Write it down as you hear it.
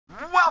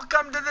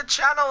Welcome to the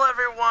channel,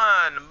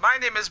 everyone! My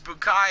name is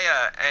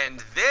Bukaya,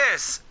 and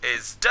this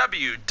is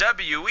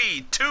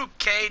WWE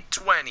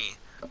 2K20.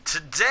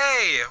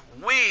 Today,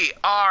 we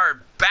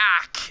are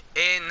back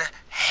in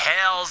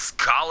Hell's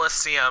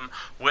Coliseum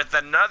with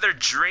another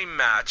dream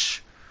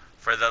match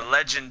for the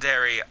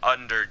legendary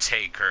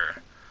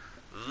Undertaker.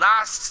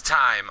 Last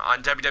time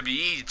on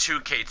WWE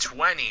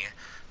 2K20,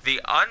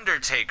 the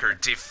Undertaker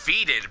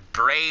defeated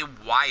Bray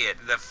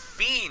Wyatt, the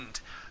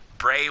Fiend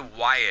Bray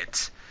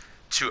Wyatt,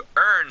 to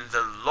earn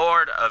the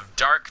Lord of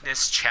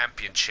Darkness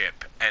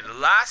Championship.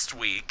 And last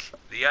week,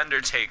 the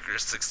Undertaker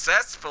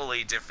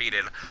successfully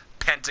defeated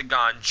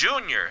Pentagon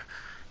Jr.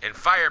 in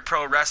Fire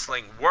Pro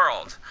Wrestling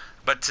World.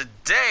 But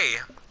today,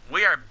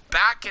 we are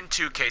back in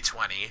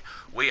 2K20.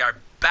 We are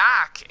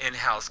back in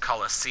Hell's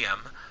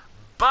Coliseum.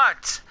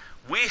 But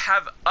we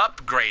have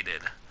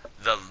upgraded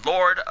the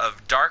Lord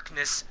of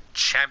Darkness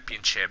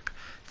Championship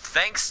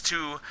thanks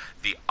to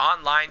the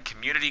online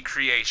community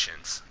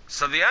creations.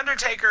 So the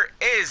Undertaker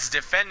is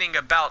defending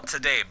a belt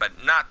today,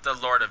 but not the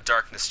Lord of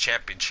Darkness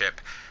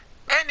Championship.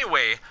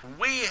 Anyway,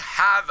 we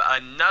have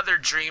another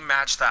dream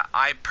match that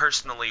I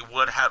personally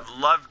would have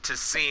loved to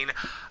seen.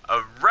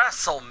 A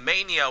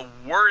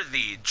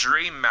WrestleMania-worthy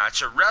dream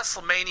match. A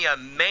WrestleMania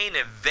main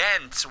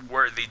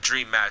event-worthy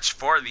dream match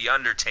for the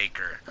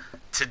Undertaker.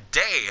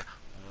 Today,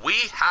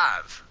 we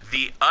have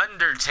the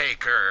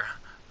Undertaker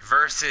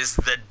versus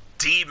the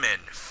Demon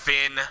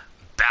Finn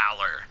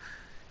Balor.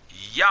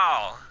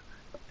 Y'all,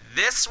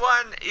 this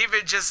one,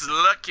 even just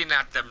looking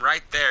at them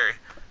right there,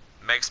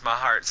 makes my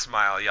heart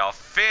smile, y'all.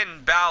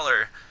 Finn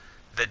Balor,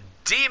 the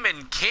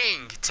Demon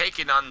King,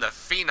 taking on the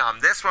Phenom.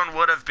 This one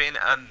would have been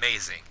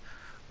amazing.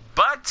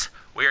 But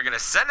we are going to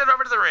send it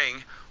over to the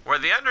ring, where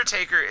the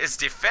Undertaker is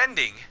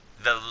defending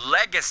the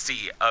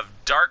Legacy of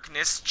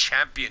Darkness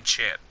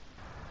Championship.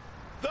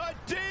 The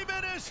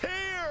Demon is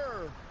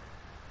here!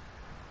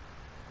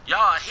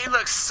 Y'all, he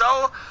looks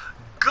so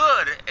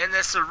good in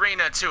this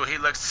arena too. He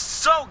looks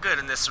so good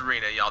in this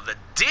arena, y'all. The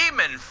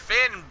Demon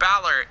Finn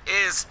Balor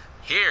is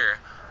here.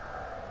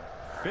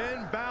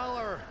 Finn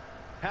Balor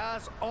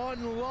has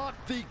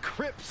unlocked the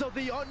crypts of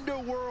the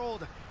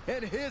underworld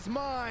in his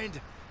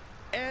mind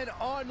and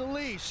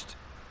unleashed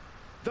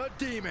the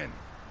demon.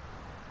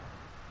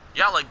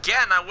 Y'all,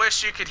 again, I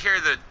wish you could hear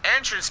the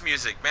entrance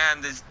music,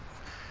 man.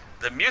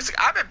 The music,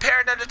 I've been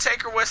pairing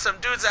Undertaker with some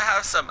dudes that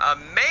have some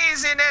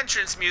amazing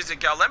entrance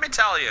music, y'all. Let me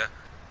tell you.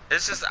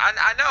 It's just,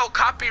 I know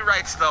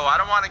copyrights, though. I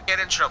don't want to get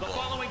in trouble. The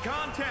following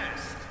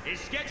contest is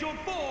scheduled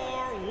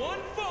for one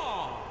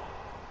fall.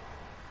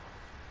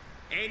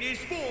 It is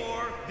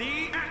for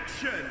the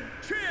Action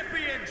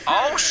Championship.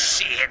 Oh,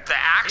 shit. The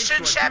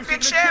Action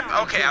Championship?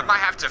 Okay, I might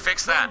have to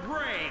fix that. From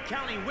Bray,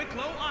 County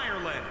Wicklow,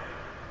 Ireland,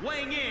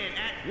 weighing in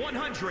at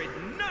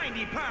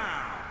 190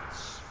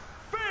 pounds,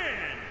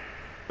 Finn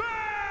Balor.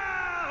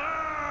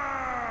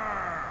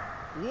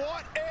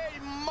 What a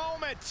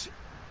moment!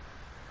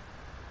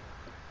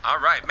 All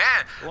right,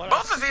 man. What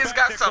Both of these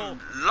got some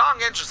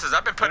long entrances.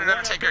 I've been putting And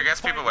Undertaker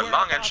against people with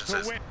long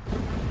entrances.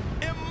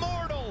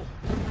 Immortal!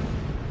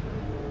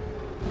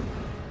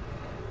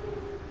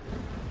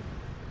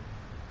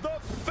 The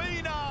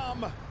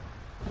Phenom!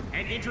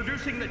 And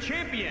introducing the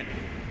champion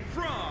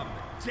from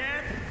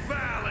Death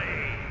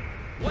Valley,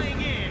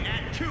 weighing in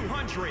at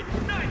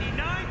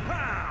 299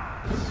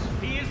 pounds,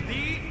 he is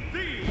the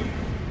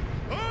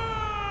Undertaker!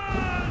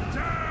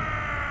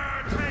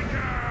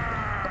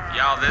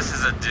 Y'all, this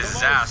is a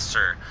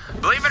disaster.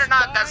 Believe it or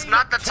not, that's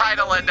not the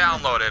title I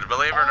downloaded.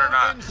 Believe it or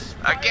not.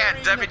 Again,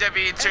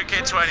 WWE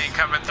 2K20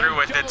 coming through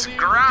with its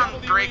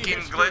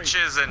groundbreaking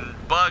glitches and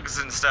bugs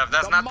and stuff.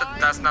 That's not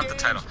the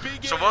title.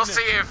 So we'll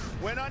see if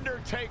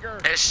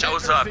it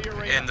shows up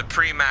in the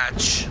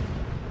pre-match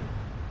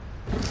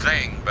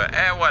thing. But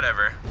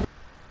whatever.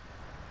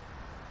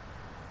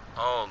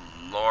 Oh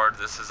Lord,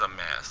 this is a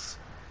mess.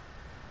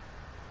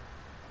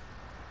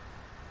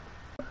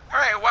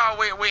 Alright, well,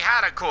 we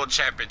had a cool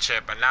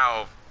championship, and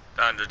now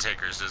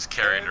Undertaker's just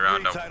carrying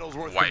around a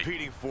white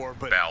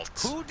belt.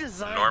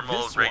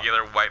 Normal,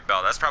 regular white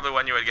belt. That's probably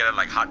one you would get at,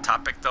 like, Hot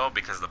Topic, though,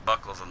 because the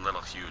buckle's a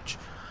little huge.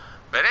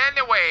 But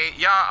anyway,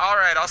 y'all,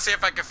 alright, I'll see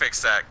if I can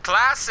fix that.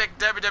 Classic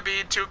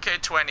WWE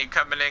 2K20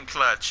 coming in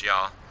clutch,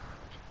 y'all.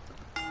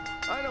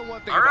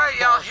 Alright,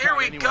 y'all, here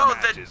we go.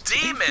 The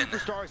Demon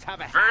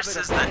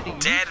versus the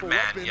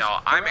Deadman,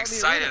 y'all. I'm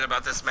excited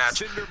about this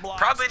match.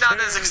 Probably not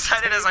as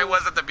excited as I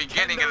was at the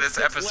beginning of this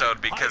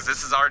episode, because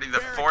this is already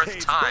the fourth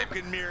time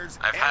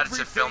I've had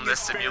to film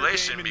this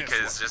simulation,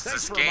 because just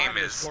this game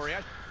is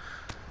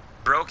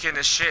broken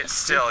as shit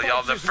still,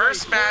 y'all. The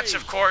first match,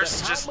 of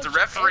course, just the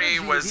referee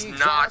was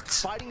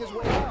not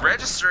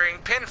registering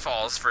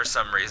pinfalls for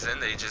some reason.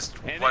 They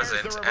just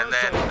wasn't. And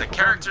then the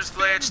characters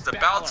glitched, the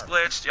belts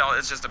glitched, y'all.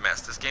 It's just a mess.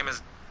 This game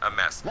is a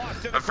mess.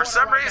 But for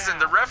some reason,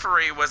 the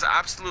referee was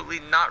absolutely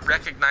not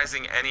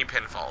recognizing any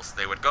pinfalls.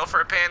 They would go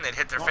for a pin, they'd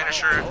hit their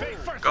finisher,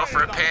 go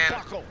for a pin,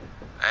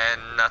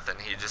 and nothing.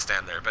 He'd just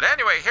stand there. But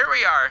anyway, here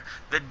we are.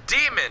 The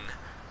Demon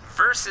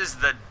versus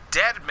the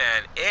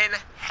Deadman in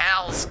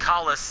Hell's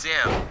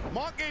Coliseum.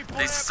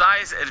 The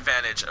size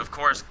advantage, of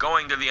course,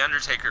 going to the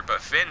Undertaker, but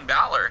Finn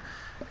Balor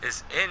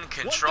is in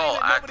control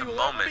at the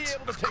moment.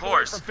 Of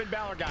course,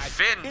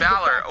 Finn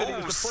Balor,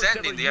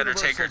 sending the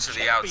Undertaker to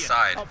the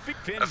outside.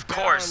 Of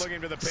course,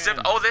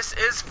 this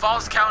is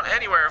false count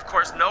anywhere. Of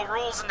course, no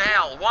rules in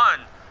hell. 1,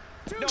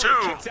 2,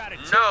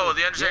 no,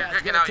 the Undertaker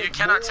kicking out. You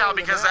cannot tell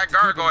because that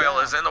gargoyle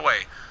is in the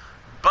way.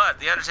 But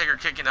the Undertaker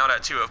kicking out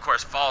at 2, of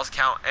course, falls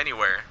count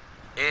anywhere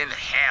in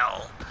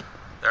hell.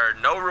 There are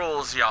no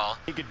rules, y'all.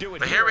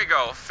 But here we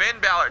go. Finn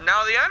Balor.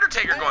 Now the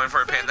Undertaker going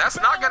for a pin. That's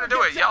not going to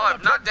do it. Y'all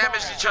have not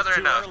damaged each other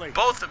enough.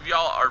 Both of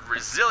y'all are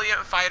resilient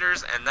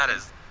fighters, and that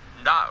is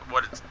not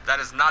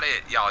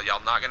it, y'all.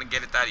 Y'all not going to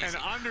get it that easy.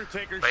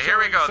 But here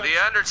we go. The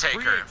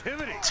Undertaker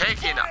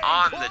taking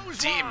on the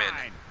Demon.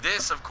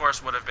 This, of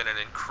course, would have been an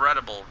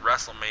incredible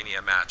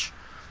WrestleMania match.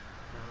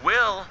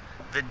 Will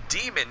the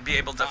Demon be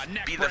able to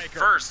be the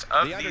first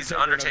of these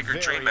Undertaker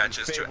dream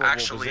matches to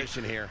actually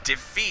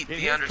defeat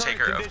the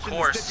Undertaker? Of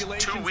course,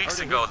 2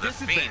 weeks ago, the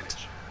Fiend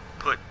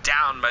put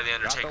down by the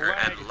Undertaker,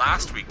 and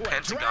last week,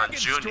 Pentagon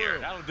Jr.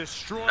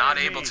 not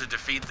able to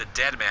defeat the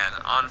Deadman.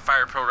 On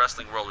Fire Pro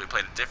Wrestling World, we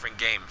played a different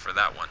game for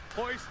that one.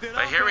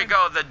 But here we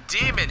go, the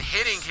Demon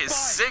hitting his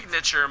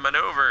signature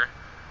maneuver.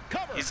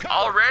 He's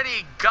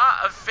already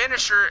got a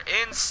finisher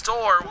in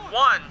store.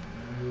 1,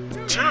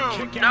 2,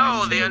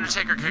 no, the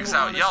Undertaker kicks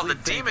out. Y'all, the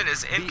Demon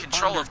is in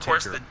control. Of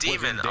course, the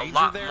Demon a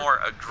lot more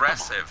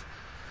aggressive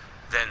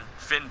than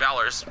Finn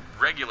Balor's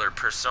regular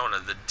persona.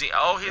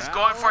 He's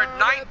going for it.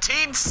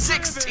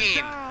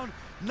 1916.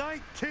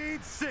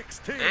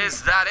 1916.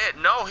 Is that it?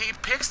 No, he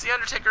picks the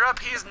Undertaker up.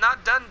 He is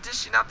not done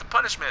dishing out the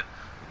punishment.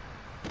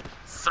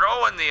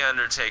 Throwing the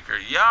Undertaker.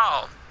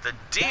 Y'all, the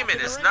Demon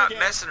is not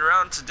messing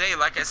around today.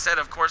 Like I said,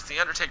 of course, the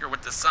Undertaker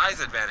with the size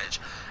advantage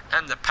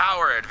and the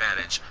power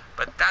advantage.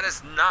 But that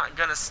is not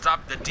going to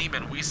stop the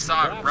Demon. We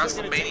saw at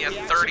WrestleMania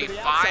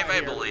 35,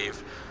 I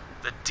believe,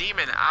 the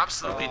Demon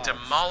absolutely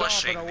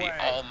demolishing the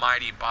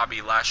almighty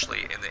Bobby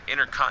Lashley in the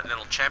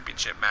Intercontinental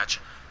Championship match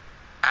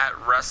at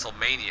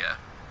WrestleMania.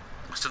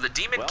 So the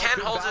Demon can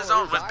hold his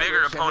own with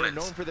bigger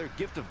opponents.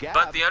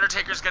 But the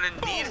Undertaker's going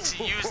to need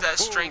to use that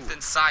strength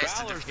and size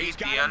to defeat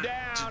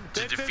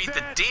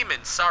the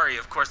Demon. Sorry,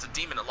 of course, the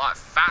Demon a lot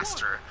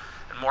faster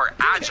and more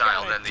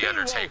agile than the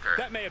Undertaker.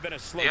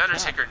 The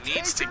Undertaker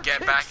needs to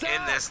get back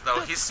in this, though.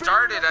 He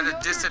started at a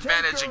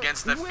disadvantage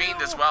against the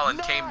Fiend as well and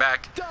came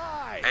back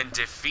and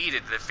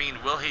defeated the Fiend.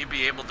 Will he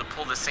be able to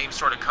pull the same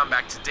sort of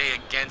comeback today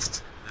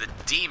against the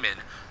Demon?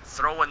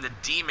 Throwing the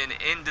Demon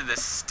into the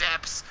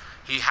steps.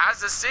 He has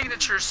the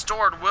signature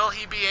stored. Will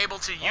he be able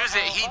to use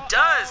it? He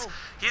does.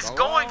 He's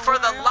going for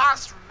the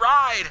last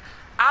ride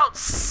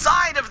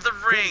outside of the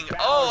ring.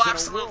 Oh,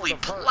 absolutely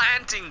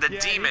planting the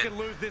Demon.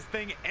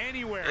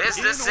 Is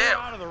this it?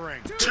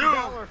 2.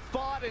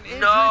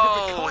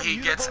 No, he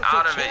gets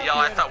out of it. Y'all,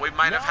 I thought we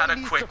might have had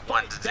a quick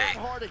one today.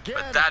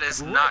 But that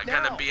is not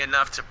going to be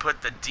enough to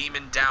put the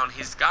Demon down.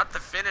 He's got the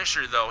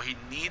finisher, though. He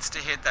needs to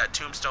hit that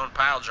Tombstone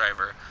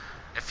Piledriver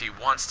if he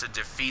wants to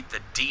defeat the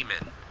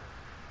Demon.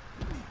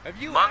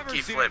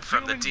 Monkey flip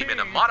from the Demon.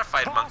 A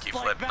modified monkey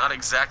flip. Not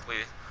exactly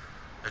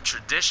a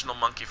traditional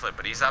monkey flip,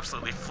 but he's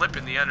absolutely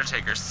flipping the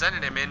Undertaker,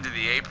 sending him into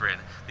the apron.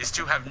 These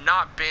two have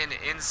not been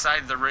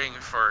inside the ring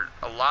for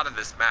a lot of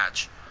this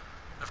match.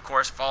 Of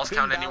course, falls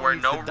count anywhere,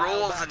 no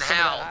rules in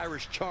hell.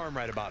 Irish charm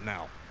right about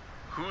now.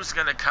 Who's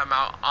gonna come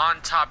out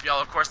on top,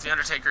 y'all? Of course, the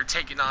Undertaker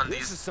taking on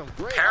these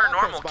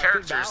paranormal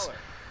characters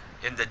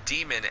in the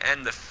Demon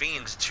and the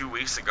Fiend 2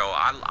 weeks ago.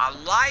 I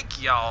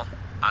like, y'all.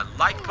 I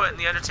like putting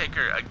the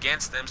Undertaker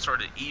against them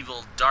sort of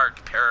evil,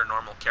 dark,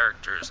 paranormal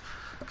characters.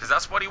 Because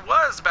that's what he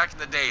was back in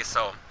the day.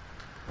 So,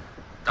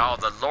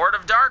 the Lord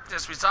of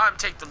Darkness, we saw him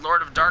take the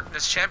Lord of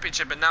Darkness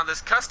championship, and now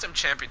this custom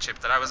championship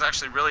that I was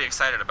actually really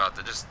excited about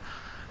that just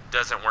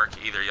doesn't work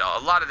either,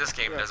 y'all. A lot of this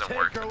game doesn't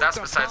work, but that's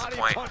besides the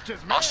point.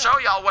 I'll show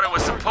y'all what it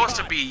was supposed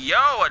to be.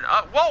 Yo, and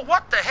whoa,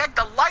 what the heck?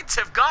 The lights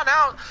have gone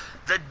out.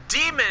 The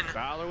Demon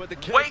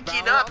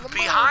waking up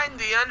behind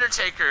the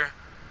Undertaker,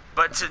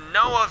 but to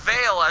no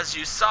avail. As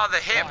you saw, the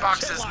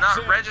hitbox is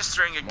not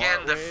registering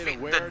again.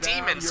 The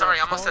Demon, sorry,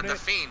 I almost said the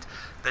Fiend.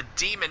 The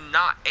Demon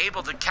not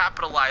able to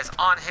capitalize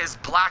on his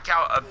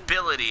blackout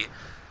ability.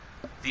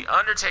 The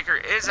Undertaker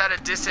is at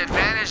a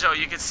disadvantage, though.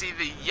 You can see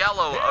the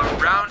yellow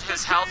around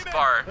his health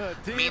bar.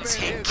 Means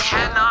he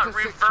cannot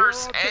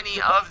reverse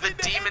any of the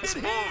Demon's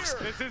moves.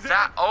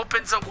 That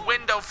opens a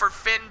window for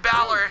Finn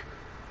Balor.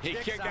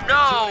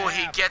 No,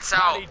 he gets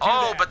out.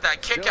 Oh, but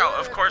that kick out,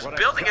 of course,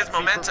 building his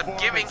momentum,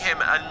 giving him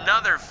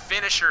another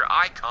finisher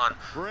icon.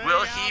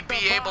 Will he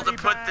be able to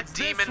put the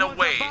Demon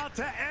away?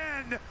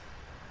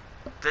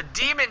 The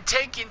Demon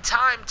taking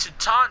time to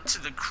taunt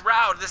to the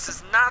crowd. This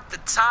is not the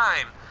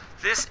time.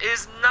 This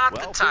is not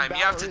the time.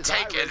 You have to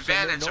take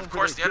advantage. Of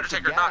course, the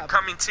Undertaker not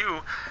coming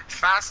to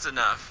fast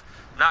enough.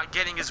 Not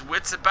getting his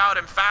wits about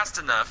him fast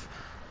enough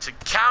to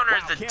counter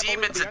the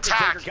Demon's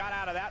attack.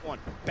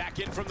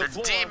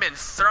 The Demon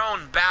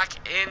thrown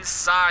back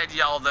inside,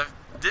 y'all. The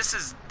This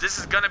is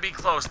gonna be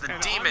close. The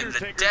And Demon, the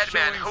Undertaker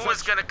Deadman, showing who is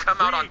such gonna come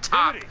out on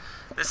top? creativity.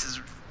 This is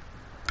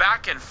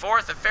back and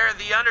forth affair.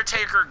 The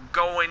Undertaker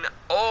going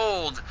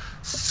old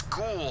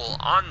school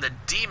on the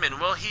Demon.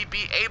 Will he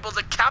be able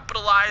to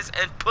capitalize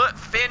and put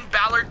Finn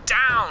Balor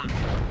down?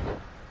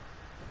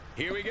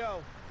 Here we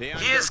go.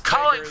 He is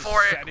calling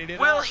for it.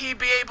 Will he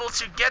be able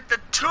to get the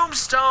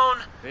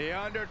tombstone?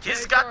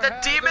 He's got the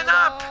Demon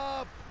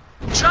up.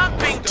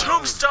 Jumping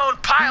tombstone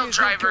pile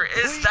driver.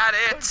 Is that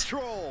it?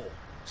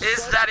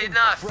 Is that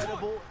enough?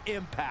 Incredible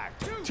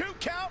impact. Two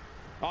count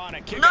on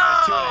a kick No!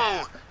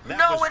 out of 2.5.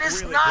 No, it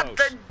is not.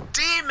 The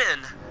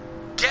Demon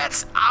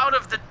gets out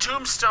of the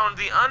tombstone.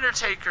 The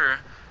Undertaker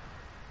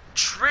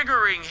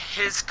triggering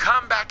his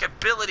comeback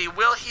ability.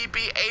 Will he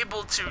be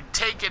able to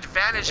take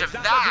advantage of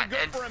that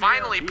and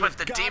finally put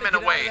the Demon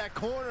away?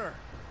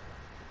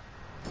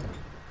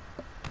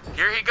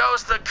 Here he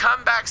goes, the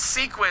comeback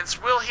sequence.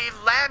 Will he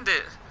land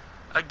it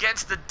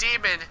against the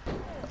Demon?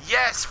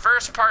 Yes,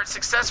 first part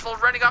successful,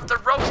 running off the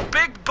ropes,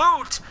 big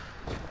boot.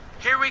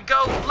 Here we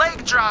go,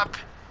 leg drop.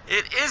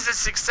 It is a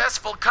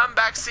successful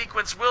comeback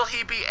sequence. Will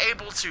he be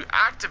able to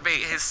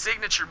activate his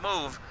signature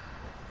move?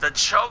 The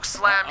choke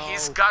slam.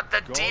 He's got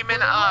the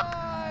Demon up.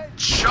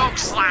 Choke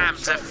slam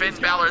to Finn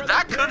Balor.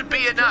 That could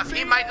be enough.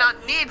 He might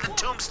not need the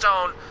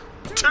tombstone.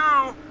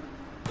 2,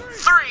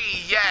 3.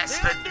 Yes,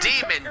 the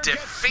Demon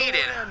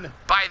defeated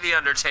by the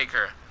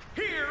Undertaker.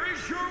 Here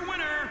is your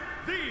winner,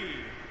 the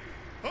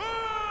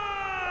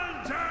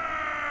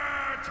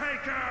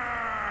Undertaker!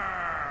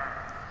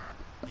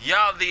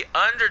 Y'all, the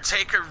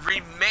Undertaker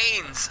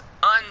remains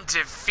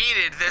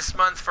undefeated this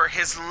month for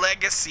his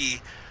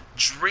legacy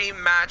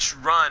dream match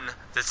run.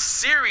 The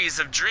series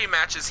of dream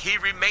matches, he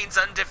remains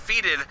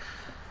undefeated,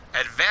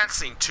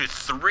 advancing to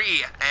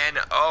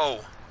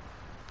 3-0.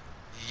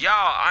 Y'all,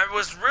 I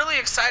was really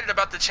excited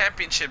about the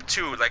championship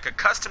too, like a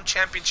custom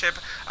championship.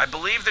 I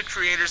believe the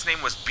creator's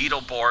name was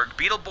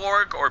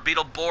Beetleborg or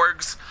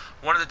Beetleborgs.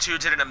 One of the two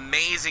did an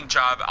amazing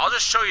job. I'll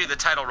just show you the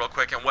title real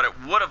quick and what it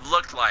would have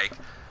looked like,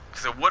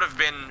 because it would have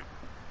been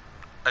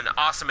an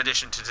awesome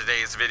addition to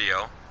today's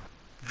video.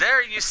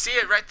 There you see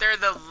it right there,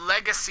 the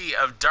Legacy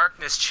of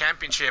Darkness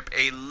Championship,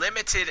 a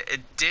limited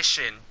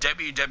edition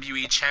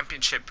WWE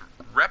Championship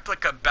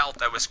replica belt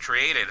that was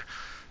created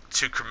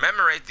to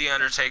commemorate The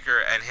Undertaker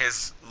and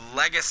his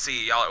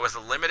legacy. Y'all, it was a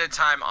limited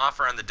time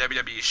offer on the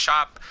WWE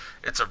shop.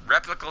 It's a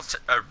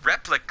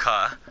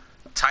replica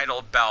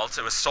title belt.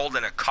 It was sold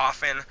in a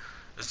coffin. It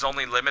was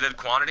only limited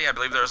quantity. I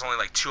believe there was only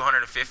like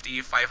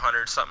 250,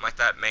 500, something like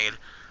that made.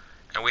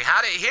 And we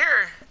had it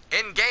here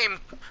in game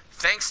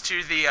thanks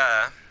to the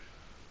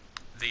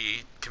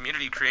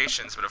community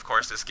creations, but of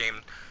course this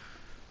game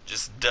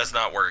just does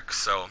not work.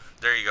 So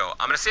there you go.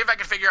 I'm gonna see if I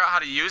can figure out how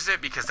to use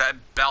it, because that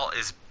belt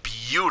is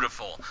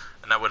beautiful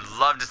and I would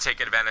love to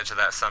take advantage of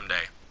that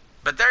someday.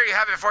 But there you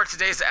have it for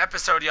today's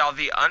episode, y'all.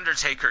 The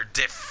Undertaker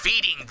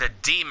defeating the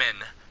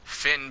Demon,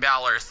 Finn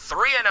Balor,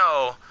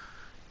 3-0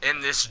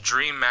 in this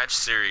dream match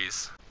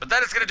series. But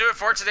that is going to do it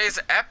for today's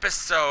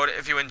episode.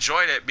 If you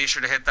enjoyed it, be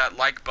sure to hit that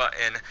like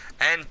button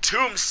and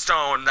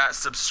tombstone that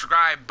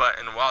subscribe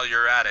button while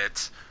you're at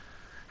it.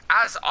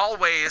 As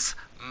always,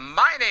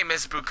 my name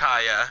is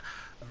Bukaya.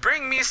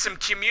 Bring me some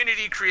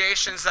community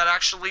creations that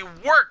actually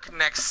work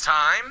next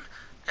time,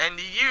 and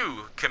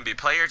you can be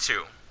player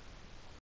 2.